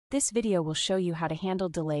This video will show you how to handle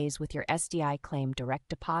delays with your SDI claim direct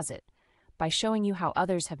deposit by showing you how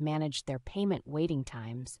others have managed their payment waiting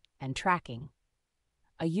times and tracking.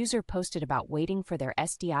 A user posted about waiting for their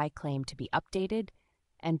SDI claim to be updated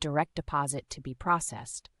and direct deposit to be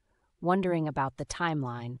processed, wondering about the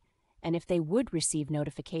timeline and if they would receive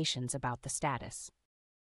notifications about the status.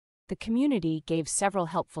 The community gave several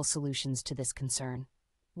helpful solutions to this concern.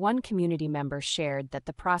 One community member shared that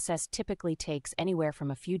the process typically takes anywhere from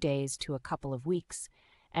a few days to a couple of weeks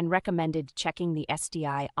and recommended checking the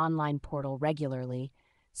SDI online portal regularly,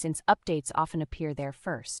 since updates often appear there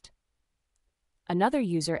first. Another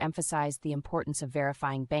user emphasized the importance of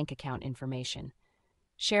verifying bank account information,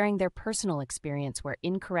 sharing their personal experience where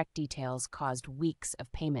incorrect details caused weeks of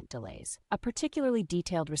payment delays. A particularly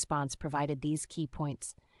detailed response provided these key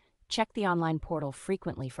points: check the online portal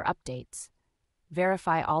frequently for updates,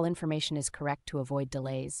 verify all information is correct to avoid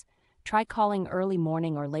delays, try calling early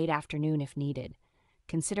morning or late afternoon if needed,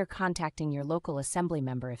 consider contacting your local assembly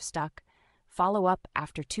member if stuck, follow up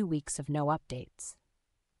after 2 weeks of no updates.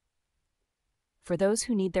 For those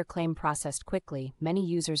who need their claim processed quickly, many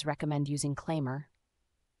users recommend using Claimer,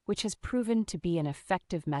 which has proven to be an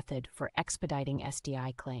effective method for expediting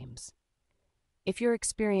SDI claims. If you're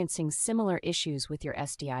experiencing similar issues with your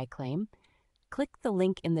SDI claim, click the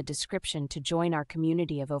link in the description to join our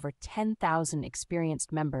community of over 10,000 experienced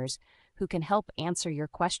members who can help answer your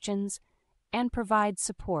questions and provide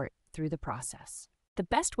support through the process. The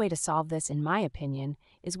best way to solve this, in my opinion,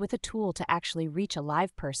 is with a tool to actually reach a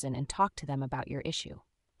live person and talk to them about your issue.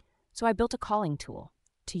 So I built a calling tool.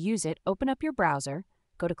 To use it, open up your browser,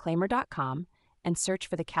 go to claimer.com, and search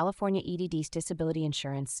for the California EDD Disability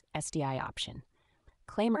Insurance SDI option.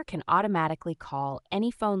 Claimer can automatically call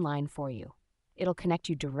any phone line for you. It'll connect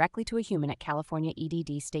you directly to a human at California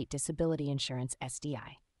EDD State Disability Insurance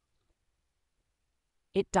SDI.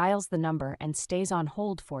 It dials the number and stays on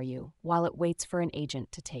hold for you while it waits for an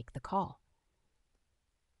agent to take the call.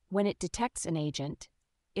 When it detects an agent,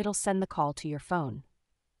 it'll send the call to your phone.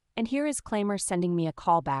 And here is Claimer sending me a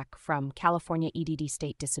call back from California EDD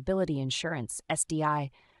State Disability Insurance SDI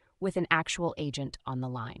with an actual agent on the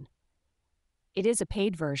line. It is a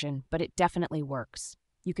paid version, but it definitely works.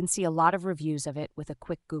 You can see a lot of reviews of it with a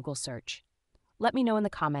quick Google search. Let me know in the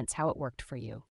comments how it worked for you.